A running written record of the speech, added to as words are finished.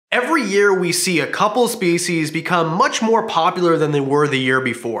Every year we see a couple species become much more popular than they were the year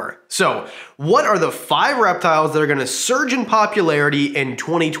before. So, what are the 5 reptiles that are going to surge in popularity in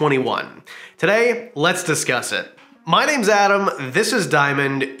 2021? Today, let's discuss it. My name's Adam, this is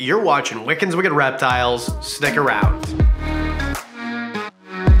Diamond, you're watching Wickens Wicked Reptiles, stick around.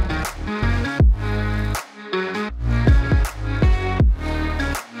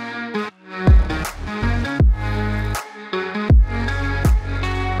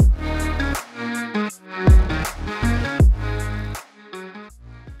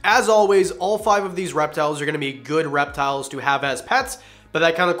 As always, all 5 of these reptiles are going to be good reptiles to have as pets, but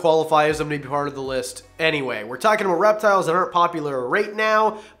that kind of qualifies them to be part of the list anyway. We're talking about reptiles that aren't popular right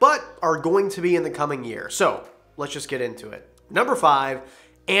now, but are going to be in the coming year. So, let's just get into it. Number 5,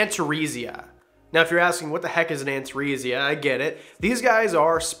 Antaresia. Now, if you're asking what the heck is an Antaresia, I get it. These guys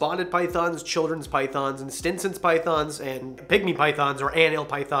are spotted pythons, children's pythons, and Stinson's pythons, and pygmy pythons, or anthill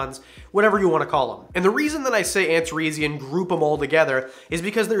pythons, whatever you want to call them. And the reason that I say Antaresia and group them all together is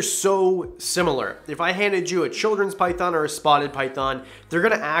because they're so similar. If I handed you a children's python or a spotted python, they're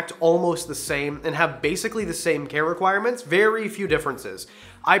going to act almost the same and have basically the same care requirements, very few differences.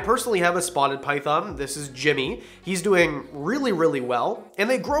 I personally have a spotted python. This is Jimmy. He's doing really, really well, and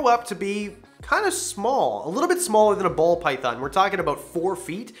they grow up to be kind of small, a little bit smaller than a ball python. We're talking about 4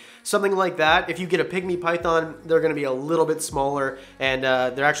 feet, something like that. If you get a pygmy python, they're going to be a little bit smaller, and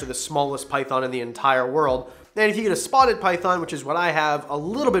they're actually the smallest python in the entire world. And if you get a spotted python, which is what I have, a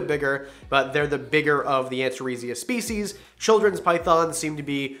little bit bigger, but they're the bigger of the Antaresia species. Children's pythons seem to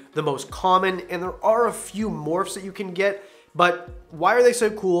be the most common, and there are a few morphs that you can get, but why are they so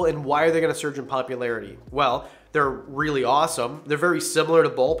cool and why are they going to surge in popularity? Well, they're really awesome. They're very similar to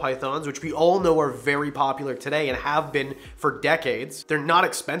ball pythons, which we all know are very popular today and have been for decades. They're not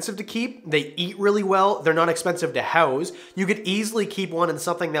expensive to keep. They eat really well. They're not expensive to house. You could easily keep one in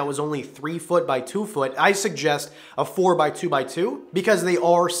something that was only 3 foot by 2 foot. I suggest a 4 by 2 by 2 because they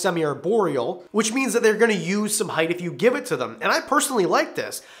are semi-arboreal, which means that they're going to use some height if you give it to them. And I personally like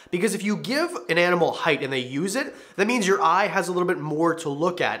this because if you give an animal height and they use it, that means your eye has a little bit more to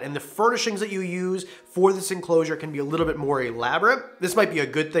look at. And the furnishings that you use for this enclosure can be a little bit more elaborate. This might be a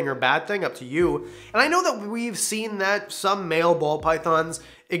good thing or bad thing, up to you. And I know that we've seen that some male ball pythons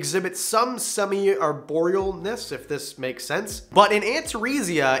exhibit some semi-arborealness, if this makes sense. But in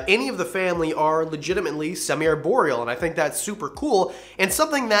Antaresia, any of the family are legitimately semi-arboreal, and I think that's super cool, and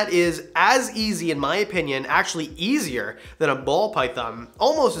something that is as easy, in my opinion, actually easier than a ball python,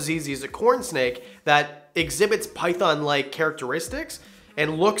 almost as easy as a corn snake that exhibits python-like characteristics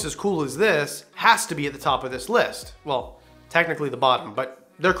and looks as cool as this, has to be at the top of this list. Well, technically the bottom, but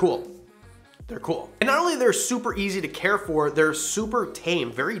they're cool. They're cool. And not only they're super easy to care for, they're super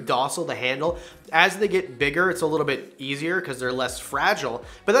tame, very docile to handle. As they get bigger, it's a little bit easier because they're less fragile.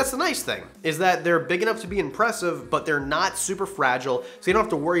 But that's the nice thing, is that they're big enough to be impressive, but they're not super fragile, so you don't have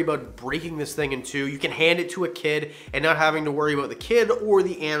to worry about breaking this thing in two. You can hand it to a kid and not having to worry about the kid or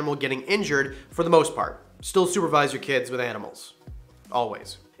the animal getting injured for the most part. Still supervise your kids with animals.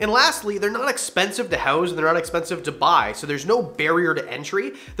 Always. And lastly, they're not expensive to house and they're not expensive to buy, so there's no barrier to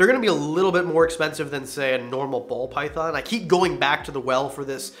entry. They're gonna be a little bit more expensive than, say, a normal ball python. I keep going back to the well for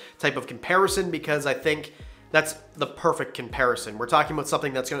this type of comparison because I think that's the perfect comparison. We're talking about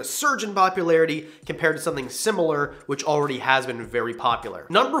something that's gonna surge in popularity compared to something similar, which already has been very popular.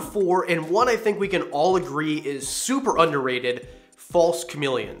 Number 4, and one I think we can all agree is super underrated, false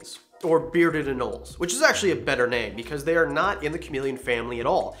chameleons, or bearded anoles, which is actually a better name because they are not in the chameleon family at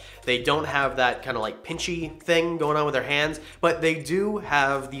all. They don't have that kind of like pinchy thing going on with their hands, but they do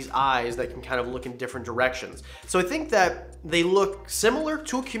have these eyes that can kind of look in different directions. So I think that they look similar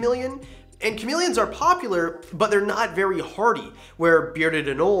to a chameleon, and chameleons are popular, but they're not very hardy, where bearded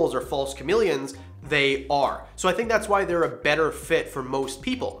anoles or false chameleons, they are. So I think that's why they're a better fit for most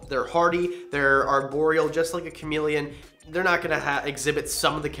people. They're hardy, they're arboreal, just like a chameleon. They're not gonna exhibit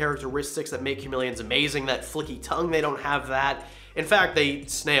some of the characteristics that make chameleons amazing. That flicky tongue, they don't have that. In fact, they eat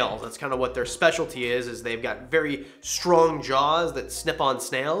snails. That's kind of what their specialty is they've got very strong jaws that snip on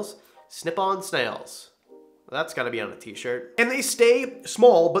snails. Snip on snails. That's gotta be on a t-shirt. And they stay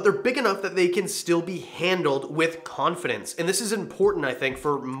small, but they're big enough that they can still be handled with confidence. And this is important, I think,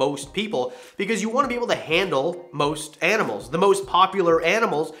 for most people, because you wanna be able to handle most animals. The most popular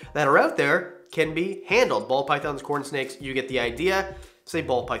animals that are out there can be handled. Ball pythons, corn snakes, you get the idea. Say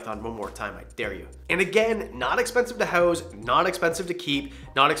ball python one more time, I dare you. And again, not expensive to house, not expensive to keep,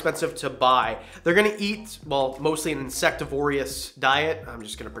 not expensive to buy. They're gonna eat, well, mostly an insectivorous diet. I'm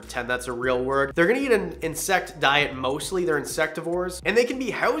just gonna pretend that's a real word. They're gonna eat an insect diet mostly, they're insectivores, and they can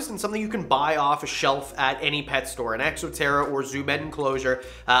be housed in something you can buy off a shelf at any pet store, an Exoterra or Zoo Med enclosure.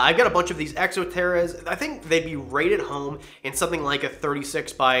 I've got a bunch of these Exoterras. I think they'd be right at home in something like a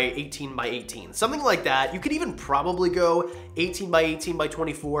 36 by 18 by 18, something like that. You could even probably go 18 by 18 by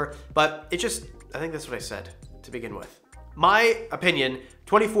 24, but it just, I think that's what I said to begin with. My opinion,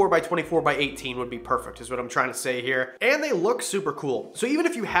 24 by 24 by 18 would be perfect, is what I'm trying to say here. And they look super cool. So even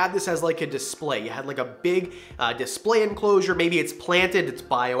if you had this as like a display, you had like a big display enclosure, maybe it's planted, it's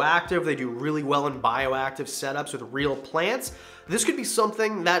bioactive, they do really well in bioactive setups with real plants. This could be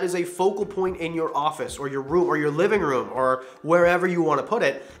something that is a focal point in your office or your room or your living room or wherever you want to put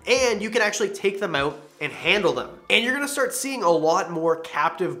it. And you can actually take them out and handle them. And you're gonna start seeing a lot more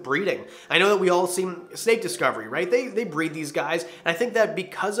captive breeding. I know that we all seen Snake Discovery, right? They breed these guys. And I think that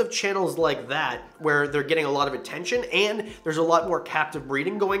because of channels like that, where they're getting a lot of attention and there's a lot more captive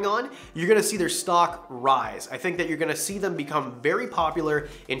breeding going on, you're gonna see their stock rise. I think that you're gonna see them become very popular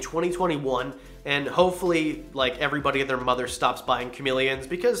in 2021. And hopefully, like, everybody and their mother stops buying chameleons,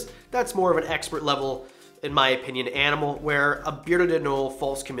 because that's more of an expert level, in my opinion, animal, where a bearded anole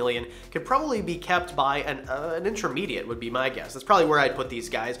false chameleon could probably be kept by an intermediate, would be my guess. That's probably where I'd put these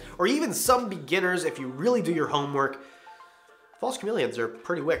guys. Or even some beginners, if you really do your homework. False chameleons are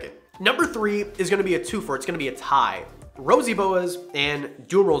pretty wicked. Number 3 is gonna be a twofer. It's gonna be a tie. Rosy boas and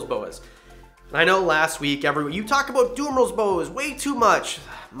Duumrose boas. And I know last week, you talk about Duumrose boas way too much.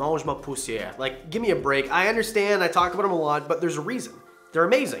 Mange ma poussière. Like, give me a break. I understand, I talk about them a lot, but there's a reason. They're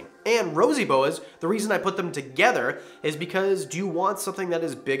amazing. And rosy boas, the reason I put them together is because, do you want something that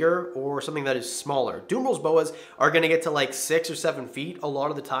is bigger or something that is smaller? Duumrose boas are gonna get to like 6 or 7 feet a lot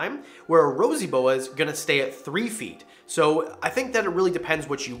of the time, where a rosy boa is gonna stay at 3 feet. So I think that it really depends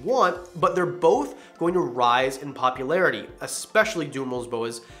what you want, but they're both going to rise in popularity, especially Duumrose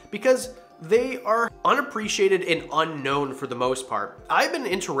boas, because they are unappreciated and unknown for the most part. I've been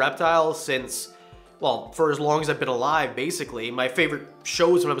into reptiles since, well, for as long as I've been alive, basically. My favorite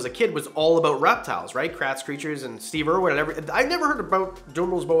shows when I was a kid was all about reptiles, right? Kratts Creatures and Steve Irwin and everything. I never heard about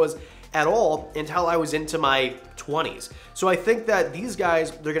Duumrose boas at all until I was into my 20s. So I think that these guys,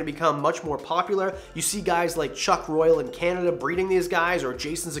 they're gonna become much more popular. You see guys like Chuck Royal in Canada breeding these guys, or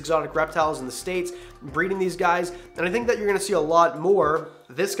Jason's Exotic Reptiles in the States breeding these guys. And I think that you're gonna see a lot more,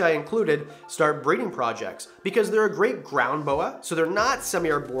 this guy included, start breeding projects, because they're a great ground boa, so they're not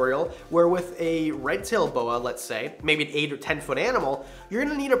semi-arboreal, where with a red-tailed boa, let's say, maybe an 8 or 10 foot animal, you're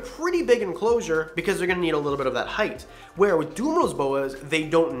gonna need a pretty big enclosure because they're gonna need a little bit of that height. Where with Duumrose boas, they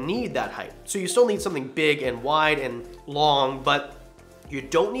don't need that height. So you still need something big and wide and long, but you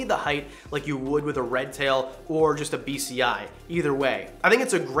don't need the height like you would with a red tail or just a BCI. Either way, I think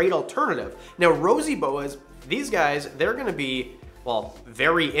it's a great alternative. Now, rosy boas, these guys, they're gonna be, well,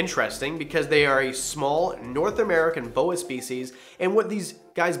 very interesting because they are a small North American boa species. And what these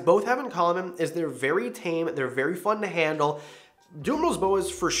guys both have in common is they're very tame, they're very fun to handle. Duumrose boas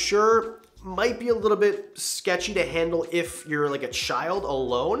for sure might be a little bit sketchy to handle if you're like a child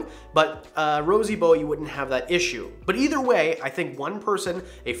alone, but rosy boa, you wouldn't have that issue. But either way, I think one person,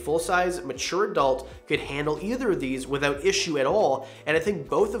 a full-size mature adult, could handle either of these without issue at all, and I think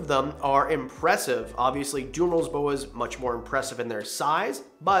both of them are impressive. Obviously, Duumrose boas much more impressive in their size,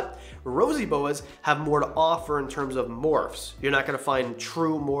 but rosy boas have more to offer in terms of morphs. You're not gonna find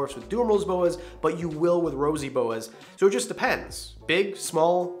true morphs with Duumrose boas, but you will with rosy boas. So it just depends. Big,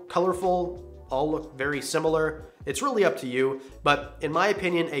 small, colorful, all look very similar. It's really up to you, but in my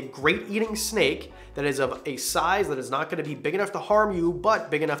opinion, a great eating snake that is of a size that is not gonna be big enough to harm you, but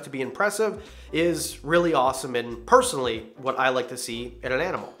big enough to be impressive, is really awesome, and personally, what I like to see in an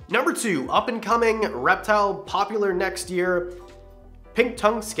animal. Number 2, up and coming reptile, popular next year,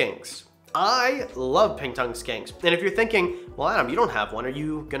 pink-tongued skinks. I love pink-tongued skinks. And if you're thinking, well, Adam, you don't have one. Are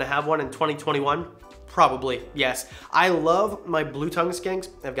you gonna have one in 2021? Probably, yes. I love my blue-tongued skinks.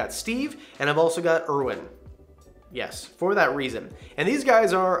 I've got Steve, and I've also got Irwin. Yes, for that reason. And these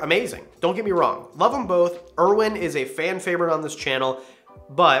guys are amazing. Don't get me wrong. Love them both. Irwin is a fan favorite on this channel,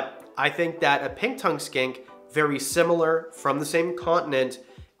 but I think that a pink-tongued skink, very similar from the same continent,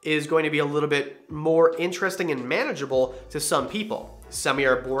 is going to be a little bit more interesting and manageable to some people.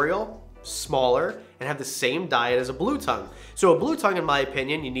 Semi-arboreal, smaller, and have the same diet as a blue tongue. So a blue tongue, in my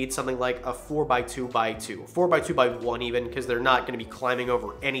opinion, you need something like a 4x2x2, 4x2x1 even, because they're not going to be climbing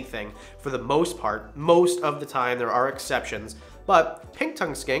over anything for the most part. Most of the time, there are exceptions, but pink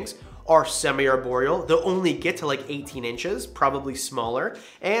tongue skinks are semi-arboreal. They'll only get to like 18 inches, probably smaller,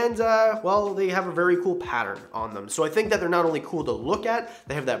 and well, they have a very cool pattern on them. So I think that they're not only cool to look at,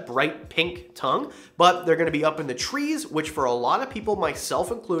 they have that bright pink tongue, but they're gonna be up in the trees, which for a lot of people,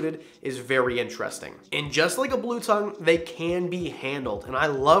 myself included, is very interesting. And just like a blue tongue, they can be handled, and I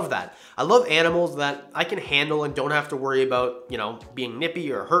love that. I love animals that I can handle and don't have to worry about, you know, being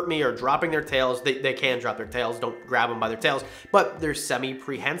nippy or hurt me or dropping their tails. They can drop their tails, don't grab them by their tails, but they're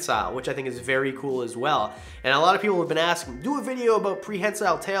semi-prehensile, which I think is very cool as well. And a lot of people have been asking, do a video about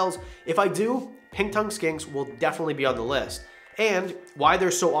prehensile tails. If I do, pink tongue skinks will definitely be on the list. And why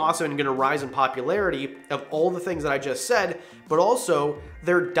they're so awesome and gonna rise in popularity of all the things that I just said, but also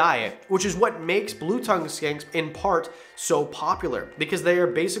their diet, which is what makes blue tongue skinks in part so popular, because they are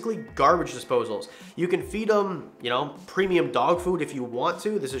basically garbage disposals. You can feed them, you know, premium dog food if you want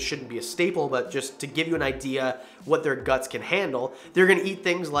to. This shouldn't be a staple, but just to give you an idea what their guts can handle. They're gonna eat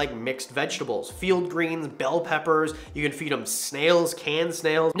things like mixed vegetables, field greens, bell peppers. You can feed them snails, canned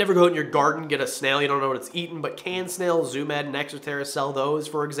snails. Never go out in your garden, get a snail, you don't know what it's eating, but canned snails, Zoo Med and Exoterra sell those,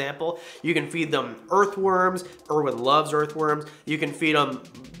 for example. You can feed them earthworms. Irwin loves earthworms. You can feed them,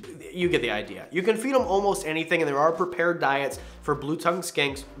 you get the idea. You can feed them almost anything, and there are prepared diets for blue tongue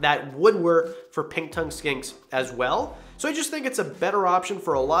skinks that would work for pink tongue skinks as well. So I just think it's a better option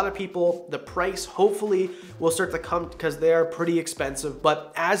for a lot of people. The price hopefully will start to come because they are pretty expensive,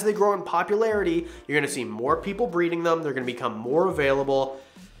 but as they grow in popularity, you're gonna see more people breeding them. They're gonna become more available.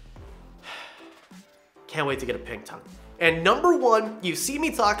 Can't wait to get a pink tongue. And number one, you've seen me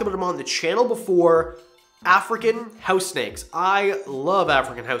talk about them on the channel before, African house snakes. I love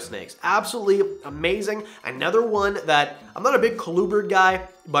African house snakes. Absolutely amazing. Another one that, I'm not a big colubrid guy,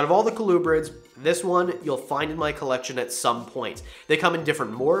 but of all the colubrids, this one you'll find in my collection at some point. They come in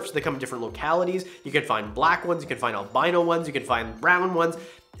different morphs, they come in different localities. You can find black ones, you can find albino ones, you can find brown ones.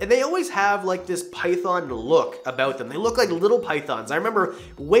 And they always have like this python look about them. They look like little pythons. I remember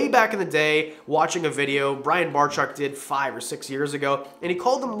way back in the day watching a video Brian Barchuk did 5 or 6 years ago, and he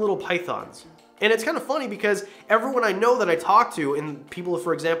called them little pythons. And it's kind of funny because everyone I know that I talk to, and people,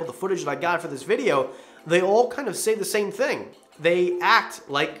 for example, the footage that I got for this video, they all kind of say the same thing. They act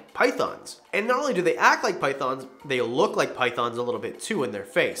like pythons. And not only do they act like pythons, they look like pythons a little bit too in their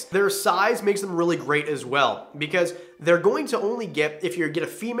face. Their size makes them really great as well, because they're going to only get, if you get a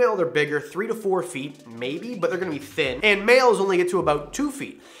female, they're bigger, 3 to 4 feet, maybe, but they're gonna be thin. And males only get to about 2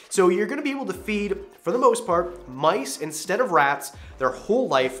 feet. So you're gonna be able to feed, for the most part, mice instead of rats their whole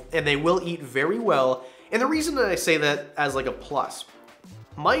life, and they will eat very well. And the reason that I say that as like a plus,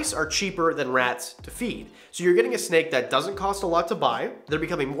 mice are cheaper than rats to feed. So you're getting a snake that doesn't cost a lot to buy. They're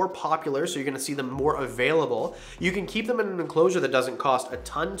becoming more popular, so you're gonna see them more available. You can keep them in an enclosure that doesn't cost a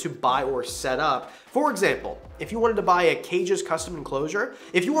ton to buy or set up. For example, if you wanted to buy a Cages custom enclosure,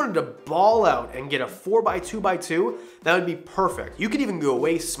 if you wanted to ball out and get a 4x2x2, that would be perfect. You could even go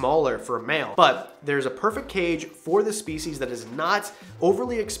way smaller for a male, but there's a perfect cage for the species that is not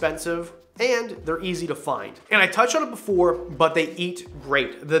overly expensive, and they're easy to find. And I touched on it before, but they eat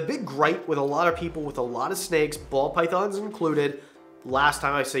great. The big gripe with a lot of people with a lot of snakes, ball pythons included, last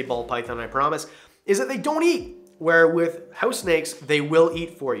time I say ball python, I promise, is that they don't eat. Where with house snakes, they will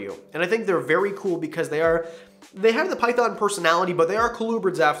eat for you. And I think they're very cool because they have the python personality, but they are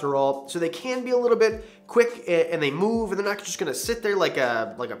colubrids after all, so they can be a little bit quick and they move, and they're not just gonna sit there like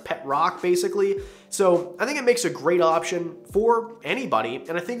a pet rock, basically. So I think it makes a great option for anybody,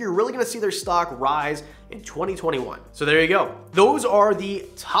 and I think you're really gonna see their stock rise in 2021. So there you go. Those are the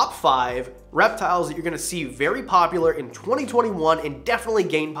top 5 reptiles that you're gonna see very popular in 2021 and definitely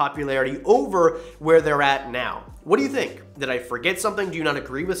gain popularity over where they're at now. What do you think? Did I forget something? Do you not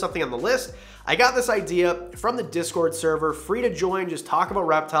agree with something on the list? I got this idea from the Discord server, free to join, just talk about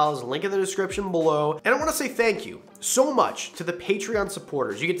reptiles, link in the description below. And I wanna say thank you so much to the Patreon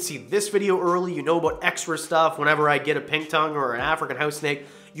supporters. You get to see this video early, you know about extra stuff whenever I get a pink tongue or an African house snake.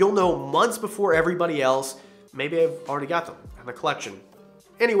 You'll know months before everybody else. Maybe I've already got them in the collection.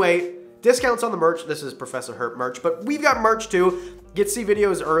 Anyway, discounts on the merch. This is Professor Herp merch, but we've got merch too. Get to see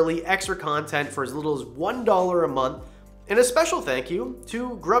videos early, extra content for as little as $1 a month. And a special thank you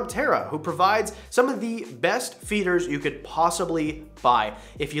to Grubterra, who provides some of the best feeders you could possibly buy.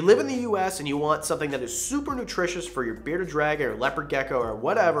 If you live in the US and you want something that is super nutritious for your bearded dragon or leopard gecko or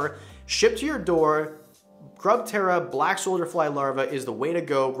whatever, shipped to your door, Grubterra Black Soldier Fly Larva is the way to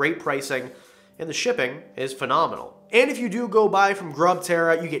go. Great pricing, and the shipping is phenomenal. And if you do go buy from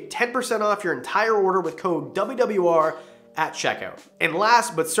Grubterra, you get 10% off your entire order with code WWR at checkout. And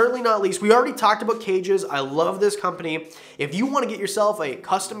last but certainly not least, we already talked about cages. I love this company. If you want to get yourself a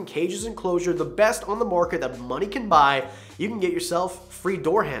custom cages enclosure, the best on the market that money can buy, you can get yourself free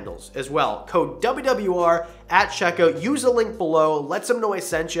door handles as well. Code WWR at checkout. Use the link below. Let them know I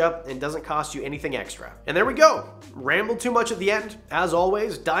sent you and doesn't cost you anything extra. And there we go. Rambled too much at the end. As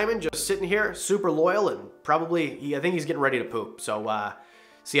always, Diamond just sitting here, super loyal, and probably, I think he's getting ready to poop. So,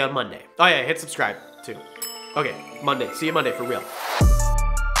 see you on Monday. Oh yeah, hit subscribe too. Okay, Monday. See you Monday for real.